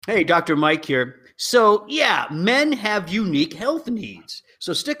Hey, Dr. Mike here. So, yeah, men have unique health needs.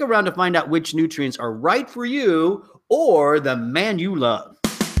 So, stick around to find out which nutrients are right for you or the man you love.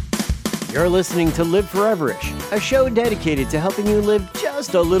 You're listening to Live Foreverish, a show dedicated to helping you live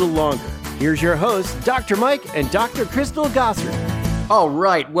just a little longer. Here's your hosts, Dr. Mike and Dr. Crystal Gossard. All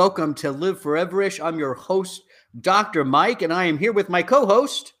right, welcome to Live Foreverish. I'm your host, Dr. Mike, and I am here with my co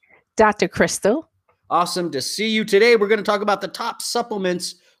host, Dr. Crystal. Awesome to see you today. We're going to talk about the top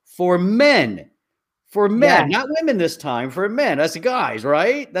supplements for men. For men, not women this time, for men, us guys,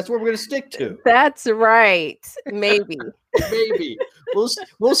 right? That's what we're going to stick to. That's right. Maybe. Maybe.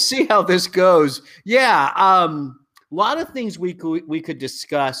 We'll see how this goes. Yeah, a lot of things we could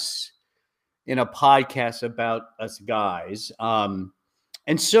discuss in a podcast about us guys. And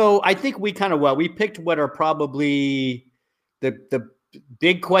so I think we we picked what are probably the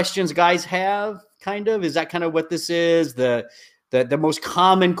big questions guys have, kind of. Is that kind of what this is? The most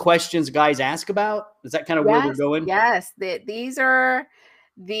common questions guys ask about? Is that kind of where we're going? Yes. These are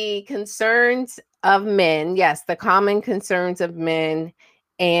the concerns of men. Yes, the common concerns of men.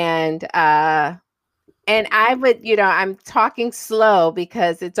 And I would, I'm talking slow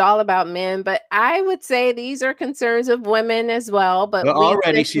because it's all about men, but I would say these are concerns of women as well. But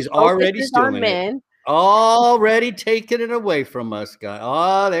she's already stealing it. Already taking it away from us, guys.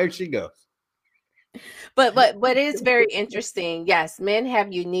 Oh, there she goes. But what is very interesting, yes, men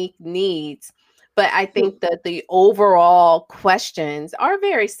have unique needs, but I think that the overall questions are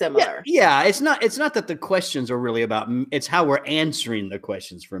very similar. Yeah, it's not that the questions are really about, it's how we're answering the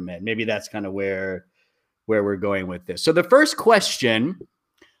questions for men. Maybe that's kind of where we're going with this. So the first question,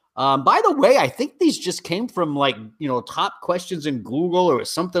 by the way, I think these just came from top questions in Google or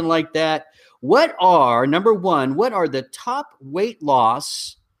something like that. Number one, what are the top weight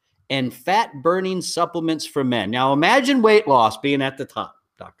loss and fat burning supplements for men? Now imagine weight loss being at the top,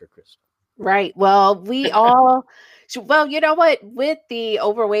 Dr. Crystal. Right. Well, we all, well, you know what, with the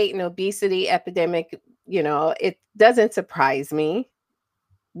overweight and obesity epidemic, it doesn't surprise me.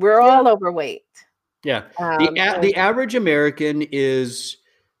 We're all overweight. Yeah. The average American is,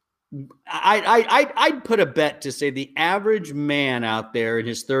 I'd put a bet to say the average man out there in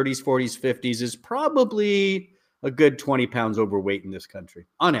his 30s, 40s, 50s is probably a good 20 pounds overweight in this country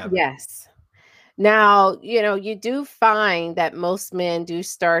on average. Yes. Now, you do find that most men do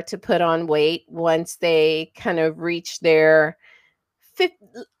start to put on weight once they kind of reach their late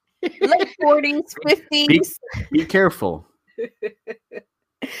 40s, 50s. Be careful.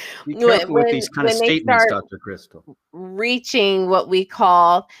 Be careful with these kind of statements, Dr. Crystal. Reaching what we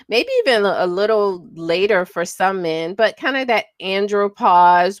call, maybe even a little later for some men, but kind of that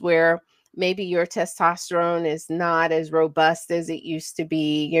andropause where maybe your testosterone is not as robust as it used to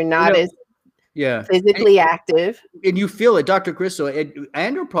be. You're not as physically active. And you feel it, Dr. Crystal.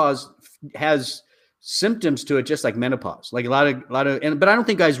 Andropause has symptoms to it just like menopause, like a lot of but I don't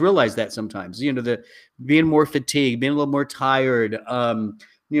think guys realize that sometimes, the being more fatigued, being a little more tired,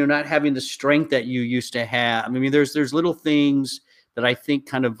 not having the strength that you used to have. I mean, there's little things that I think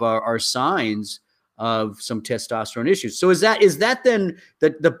kind of are signs of some testosterone issues. So is that then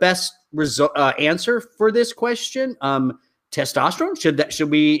the best answer for this question? Testosterone? Should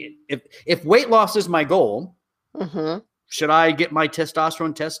we, if weight loss is my goal, should I get my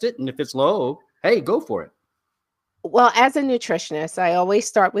testosterone tested? And if it's low, hey, go for it. Well, as a nutritionist, I always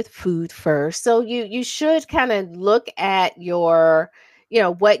start with food first. So you should kind of look at your,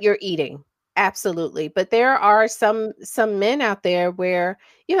 what you're eating. Absolutely. But there are some men out there where,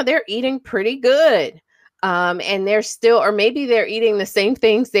 they're eating pretty good. And they're still, or maybe they're eating the same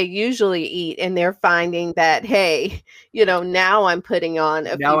things they usually eat, and they're finding that, hey, now I'm putting on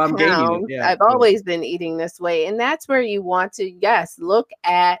a few pounds. Gaining it. Yeah, I've always been eating this way. And that's where you want to, look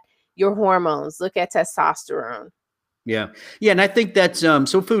at your hormones, look at testosterone. Yeah. And I think that's,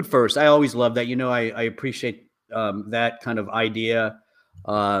 so food first. I always love that. I appreciate that kind of idea.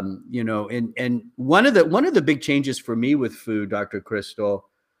 And one of the big changes for me with food, Dr. Crystal,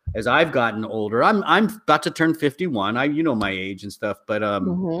 as I've gotten older, I'm about to turn 51. My age and stuff, but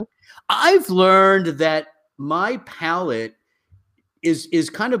I've learned that my palate is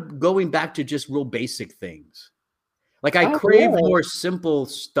kind of going back to just real basic things. Like I crave more simple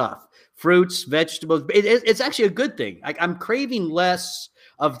stuff, fruits, vegetables. It's actually a good thing. I'm craving less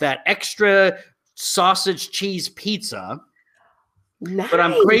of that extra sausage cheese pizza, but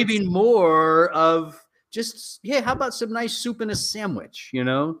I'm craving more of just, how about some nice soup and a sandwich,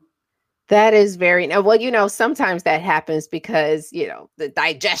 That is very well, sometimes that happens because, the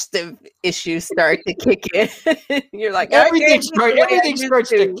digestive issues start to kick in. You're like, I can't eat the way I Everything used starts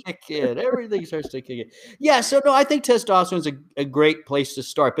to to. kick in. Everything starts to kick in. Yeah. So no, I think testosterone is a great place to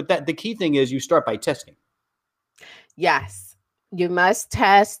start. But the key thing is you start by testing. Yes, you must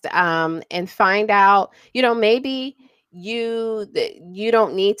test and find out, maybe you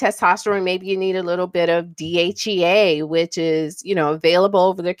don't need testosterone. Maybe you need a little bit of DHEA, which is, available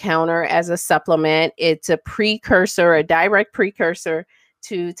over the counter as a supplement. It's a direct precursor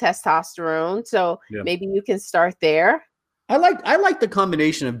to testosterone. So Yeah. maybe you can start there. I like the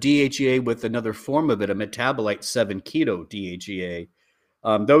combination of DHEA with another form of it, a metabolite 7-keto DHEA.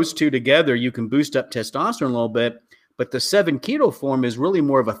 Those two together, you can boost up testosterone a little bit, but the 7-keto form is really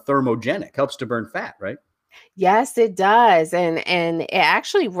more of a thermogenic, helps to burn fat, right? Yes, it does. And it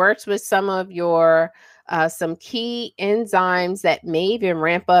actually works with some of your some key enzymes that may even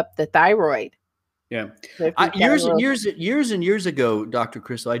ramp up the thyroid. Yeah. So if you've got a little- Years and years ago, Dr.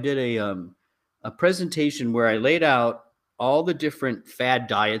 Crystal, I did a presentation where I laid out all the different fad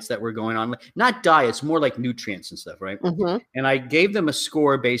diets that were going on. Not diets, more like nutrients and stuff, right? Mhm. And I gave them a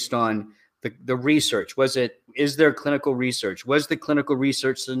score based on the research. Is there clinical research? Was the clinical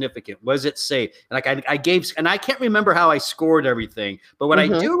research significant? Was it safe? And I gave, and I can't remember how I scored everything, but what I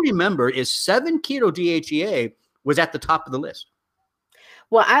do remember is 7-keto DHEA was at the top of the list.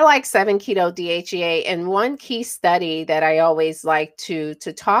 Well, I like 7-keto DHEA, and one key study that I always like to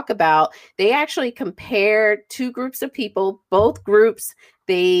talk about, they actually compared two groups of people. Both groups,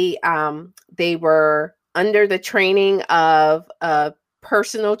 they were under the training of a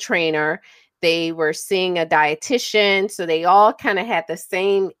personal trainer. They were seeing a dietitian, so they all kind of had the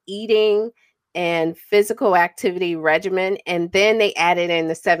same eating and physical activity regimen, and then they added in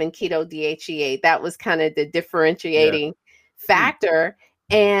the 7-keto DHEA. That was kind of the differentiating factor.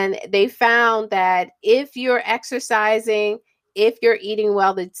 And they found that if you're exercising, if you're eating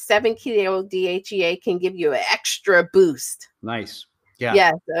well, the 7-keto DHEA can give you an extra boost. Nice. Yeah.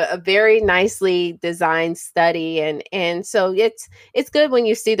 Yes, a very nicely designed study. And so it's good when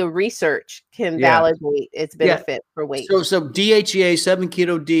you see the research can validate its benefit for weight. So DHEA,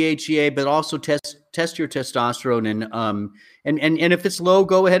 7-keto DHEA, but also test your testosterone and if it's low,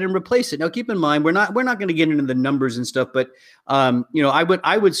 go ahead and replace it. Now keep in mind, we're not going to get into the numbers and stuff, but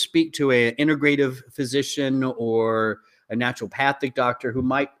I would speak to an integrative physician or a naturopathic doctor who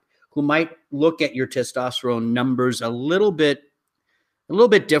might look at your testosterone numbers a little bit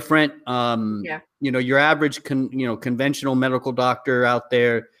different. Your average conventional medical doctor out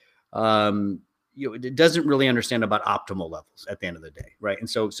there, it doesn't really understand about optimal levels at the end of the day, right? And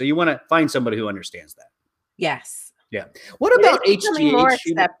so you want to find somebody who understands that. Yes. Yeah. What about HGH? More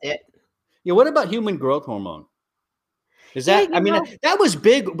accepted. Yeah. What about human growth hormone? Is that? That was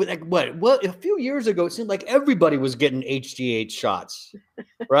big. Like what? A few years ago, it seemed like everybody was getting HGH shots,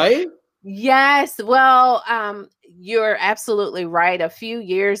 right? Yes. Well, you're absolutely right. A few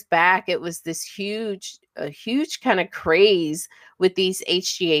years back, it was this huge kind of craze with these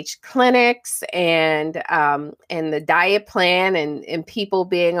HGH clinics and the diet plan and people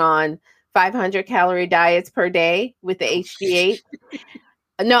being on 500 calorie diets per day with the HGH.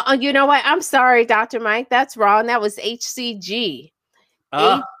 No, you know what? I'm sorry, Dr. Mike. That's wrong. That was HCG.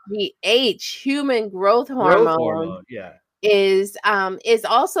 HGH, human growth hormone. Yeah. Is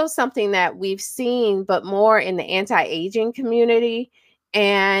also something that we've seen, but more in the anti-aging community,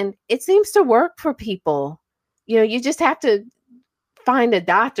 and it seems to work for people. You just have to find a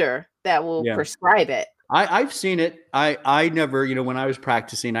doctor that will prescribe it. I've seen it. I never, when I was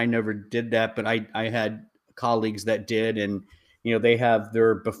practicing, I never did that, but I had colleagues that did, and they have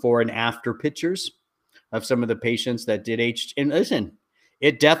their before and after pictures of some of the patients that did and listen.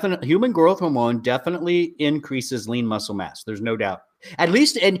 Human growth hormone definitely increases lean muscle mass. There's no doubt, at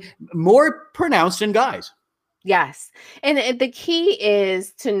least, and more pronounced in guys. Yes. And the key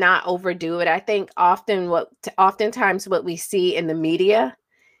is to not overdo it. I think oftentimes what we see in the media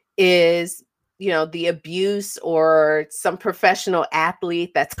is, the abuse or some professional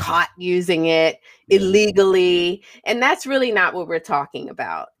athlete that's caught using it illegally. And that's really not what we're talking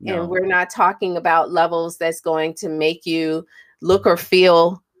about. No. And we're not talking about levels that's going to make you look or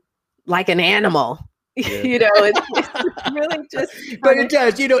feel like an animal. It's really just but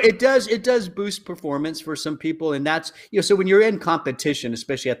it does boost performance for some people, and that's so when you're in competition,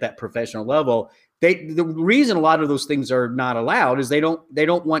 especially at that professional level, the reason a lot of those things are not allowed is they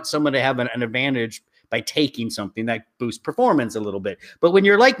don't want someone to have an advantage by taking something that boosts performance a little bit. But when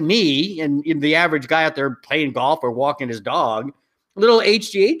you're like me and the average guy out there playing golf or walking his dog, a little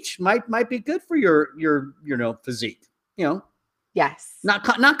HGH might be good for your physique. Yes. Not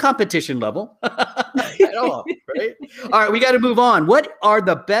competition level at all, right? All right, we got to move on. What are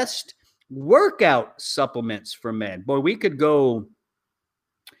the best workout supplements for men? Boy, we could go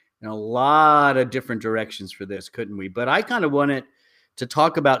in a lot of different directions for this, couldn't we? But I kind of wanted to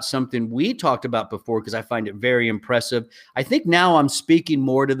talk about something we talked about before because I find it very impressive. I think now I'm speaking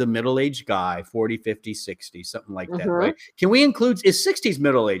more to the middle-aged guy, 40, 50, 60, something like that, right? Can we include, is 60s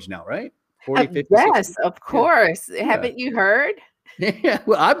middle age now, right? 40, 50, yes, 60? of course. Yeah. Haven't you heard? Yeah,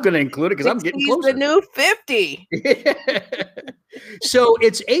 well, I'm going to include it because I'm getting closer. The new 50. So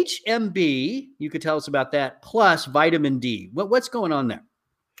it's HMB. You could tell us about that, plus vitamin D. What's going on there?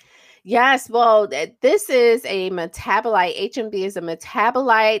 Yes, well, this is a metabolite. HMB is a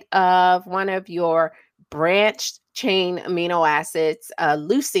metabolite of one of your branched chain amino acids,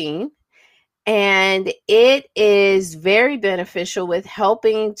 leucine, and it is very beneficial with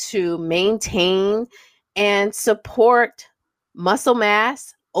helping to maintain and support muscle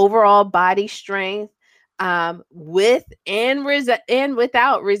mass, overall body strength, with and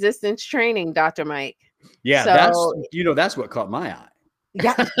without resistance training, Dr. Mike. Yeah, so, that's what caught my eye.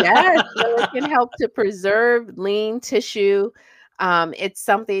 Yes. So it can help to preserve lean tissue. It's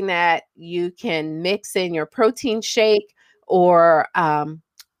something that you can mix in your protein shake or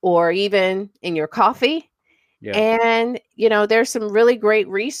even in your coffee. Yeah. And, there's some really great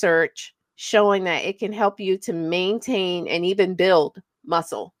research showing that it can help you to maintain and even build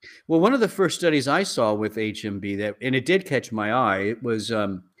muscle. Well, one of the first studies I saw with HMB and it did catch my eye, it was,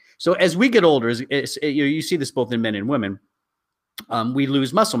 so as we get older, you see this both in men and women, we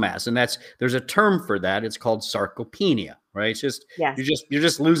lose muscle mass, and there's a term for that. It's called sarcopenia, right? It's just, you're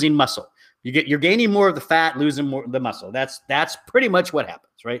just losing muscle. You're gaining more of the fat, losing more of the muscle. That's pretty much what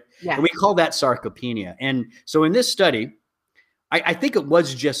happens, right? Yeah. And we call that sarcopenia. And so in this study, I think it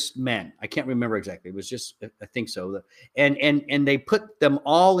was just men. I can't remember exactly. It was just, I think so. And they put them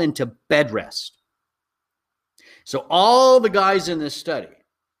all into bed rest. So all the guys in this study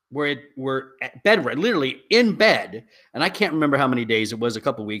were at bed, literally in bed. And I can't remember how many days it was, a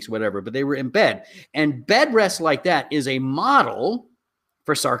couple of weeks, whatever, but they were in bed. And bed rest like that is a model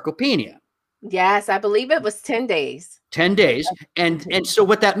for sarcopenia. Yes, I believe it was 10 days. 10 days. And so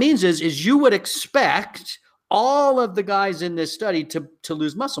what that means is you would expect all of the guys in this study to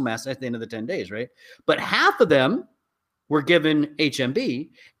lose muscle mass at the end of the 10 days, right? But half of them were given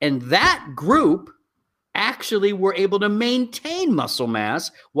HMB, and that group actually were able to maintain muscle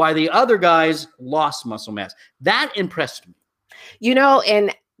mass while the other guys lost muscle mass. That impressed me.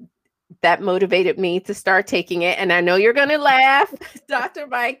 And that motivated me to start taking it. And I know you're going to laugh, Dr.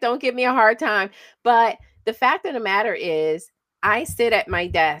 Mike, don't give me a hard time. But the fact of the matter is, I sit at my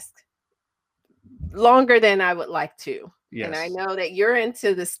desk longer than I would like to. Yes. And I know that you're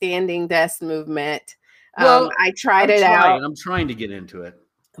into the standing desk movement. Well, I tried it out. I'm trying to get into it.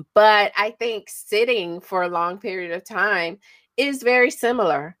 But I think sitting for a long period of time is very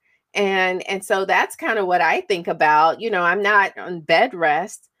similar. And so that's kind of what I think about. I'm not on bed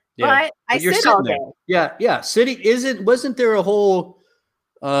rest, but I sit all day. Yeah. Sitting wasn't there a whole,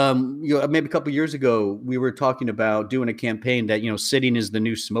 maybe a couple of years ago, we were talking about doing a campaign that, sitting is the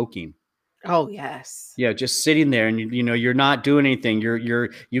new smoking. Oh, yes. Yeah. Just sitting there and, you're not doing anything.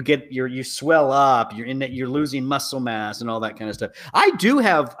 You swell up, you're losing muscle mass and all that kind of stuff. I do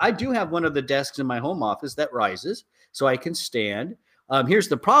have one of the desks in my home office that rises so I can stand. Here's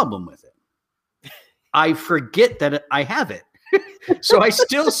the problem with it. I forget that I have it. So I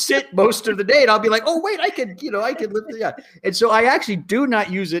still sit most of the day, and I'll be like, "Oh wait, I could lift it." Yeah. And so I actually do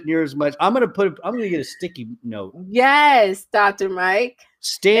not use it near as much. I'm gonna get a sticky note. Yes, Dr. Mike.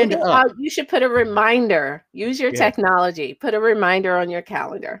 Stand up. You should put a reminder. Use your technology. Put a reminder on your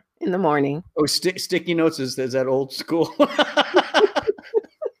calendar in the morning. Oh, sticky notes is that old school?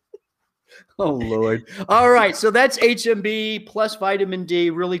 Oh Lord. All right, so that's HMB plus vitamin D,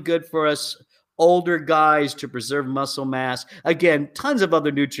 really good for us older guys to preserve muscle mass. Again, tons of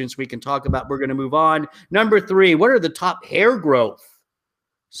other nutrients we can talk about. We're going to move on. Number 3, what are the top hair growth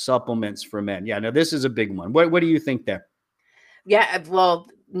supplements for men? Yeah, now this is a big one. What do you think there? Yeah, well,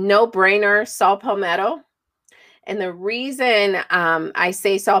 no brainer, saw palmetto. And the reason I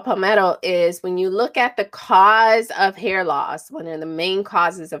say saw palmetto is when you look at the cause of hair loss, one of the main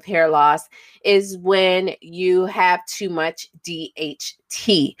causes of hair loss is when you have too much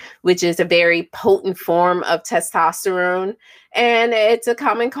DHT, which is a very potent form of testosterone, and it's a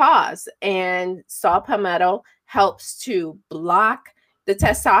common cause. And saw palmetto helps to block the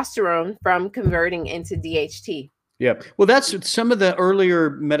testosterone from converting into DHT. Yeah. Well, that's some of the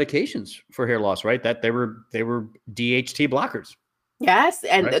earlier medications for hair loss, right? That they were DHT blockers. Yes.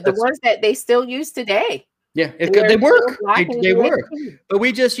 And the ones that they still use today. Yeah, And they they're work. still Black and They doing work. it too. But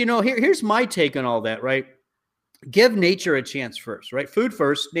we just, here's my take on all that, right? Give nature a chance first, right? Food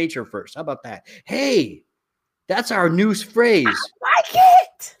first, nature first. How about that? Hey, that's our new phrase. Like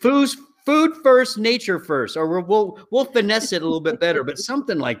it. Food first, nature first, or we'll finesse it a little bit better, but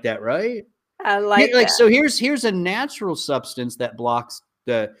something like that, right? I like that. So here's a natural substance that blocks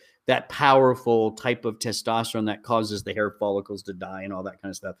that powerful type of testosterone that causes the hair follicles to die and all that kind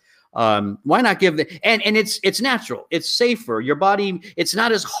of stuff. Why not give and it's natural, it's safer. Your body, it's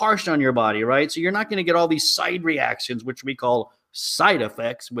not as harsh on your body, right? So you're not going to get all these side reactions, which we call side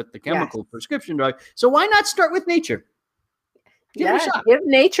effects with the chemical prescription drug. So why not start with nature? Give it a shot. Give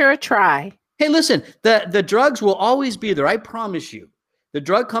nature a try. Hey, listen, the drugs will always be there. I promise you. The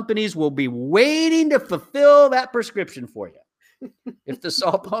drug companies will be waiting to fulfill that prescription for you if the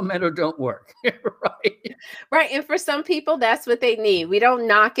saw palmetto don't work. Right. Right. And for some people, that's what they need. We don't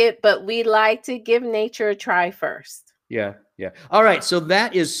knock it, but we like to give nature a try first. Yeah. Yeah. All right. So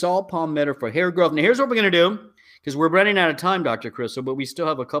that is saw palmetto for hair growth. Now, here's what we're going to do, because we're running out of time, Dr. Crystal, but we still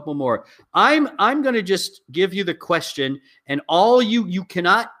have a couple more. I'm going to just give you the question, and all you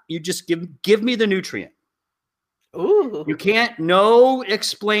just give me the nutrient. Ooh. You can't, no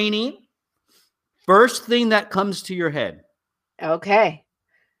explaining. First thing that comes to your head. Okay.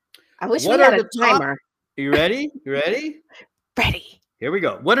 I wish What we had are a the top- timer. Are you ready? You ready? Ready. Here we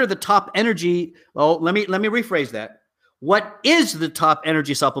go. What are the top energy? Oh, let me rephrase that. What is the top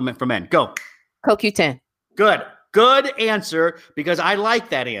energy supplement for men? Go. CoQ10. Good answer, because I like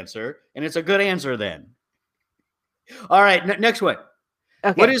that answer, and it's a good answer then. All right, next one.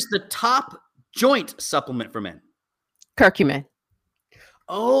 Okay. What is the top joint supplement for men? Curcumin.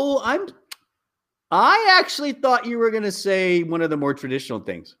 Oh, I actually thought you were going to say one of the more traditional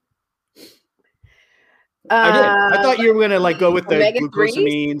things. I did. I thought you were going to go with the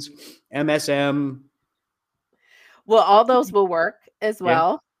glucosamines, MSM. Well, all those will work as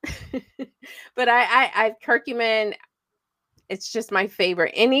well. But I curcumin, it's just my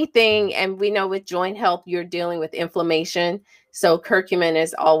favorite. Anything, and we know with joint health, you're dealing with inflammation. So curcumin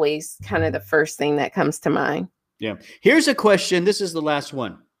is always kind of the first thing that comes to mind. Yeah. Here's a question. This is the last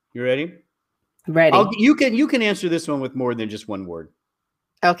one. You ready? Ready. You can answer this one with more than just one word.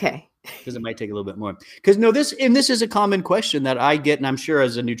 Okay. Because it might take a little bit more. Because this is a common question that I get, and I'm sure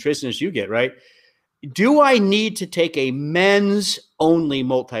as a nutritionist you get, right? Do I need to take a men's only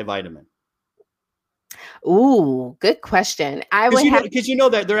multivitamin? Ooh, good question. Because you know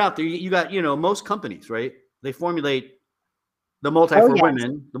that they're out there. You got, most companies, right? They formulate the multi for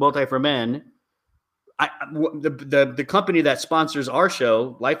women, the multi for men. The company that sponsors our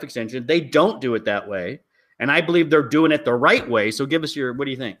show, Life Extension, they don't do it that way. And I believe they're doing it the right way. So give us what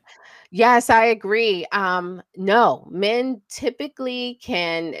do you think? Yes, I agree. No, men typically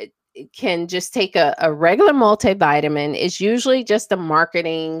can just take a regular multivitamin. It's usually just a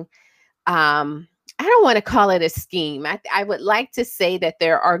marketing, I don't want to call it a scheme. I would like to say that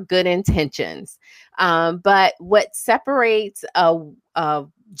there are good intentions. But what separates a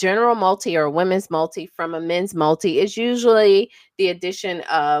general multi or a women's multi from a men's multi is usually the addition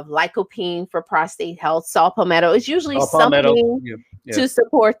of lycopene for prostate health. Saw palmetto is usually something to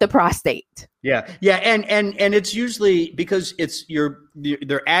support the prostate. Yeah. And it's usually because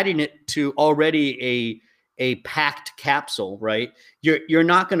they're adding it to already a packed capsule, right? You're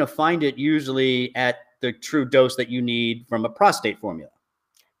not going to find it usually at the true dose that you need from a prostate formula.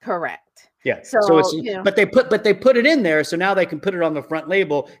 Correct. Yeah. So it's, but they put it in there. So now they can put it on the front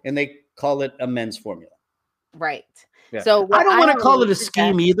label and they call it a men's formula. Right. Yeah. So I don't want to call it a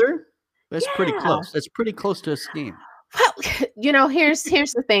scheme either. That's pretty close. That's pretty close to a scheme. Well, here's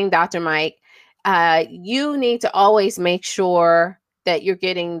the thing, Dr. Mike. You need to always make sure that you're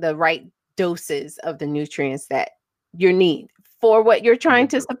getting the right doses of the nutrients that you need for what you're trying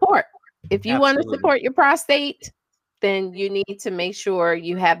to support. If you want to support your prostate, then you need to make sure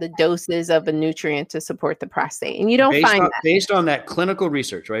you have the doses of a nutrient to support the prostate. And you don't find that. Based on that clinical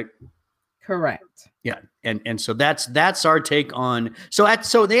research, right? Correct. Yeah. And so that's our take on, so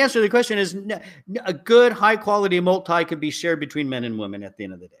the answer to the question is a good high quality multi can be shared between men and women at the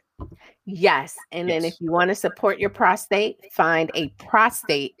end of the day. Yes. And then if you want to support your prostate, find a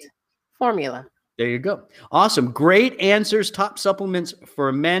prostate formula. There you go. Awesome. Great answers. Top supplements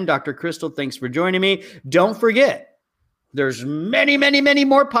for men. Dr. Crystal, thanks for joining me. Don't forget, there's many, many, many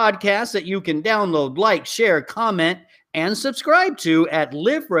more podcasts that you can download, like, share, comment, and subscribe to at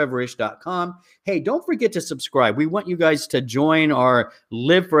liveforeverish.com. Hey, don't forget to subscribe. We want you guys to join our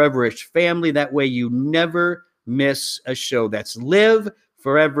Live Foreverish family. That way you never miss a show. That's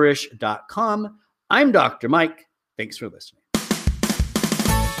liveforeverish.com. I'm Dr. Mike. Thanks for listening.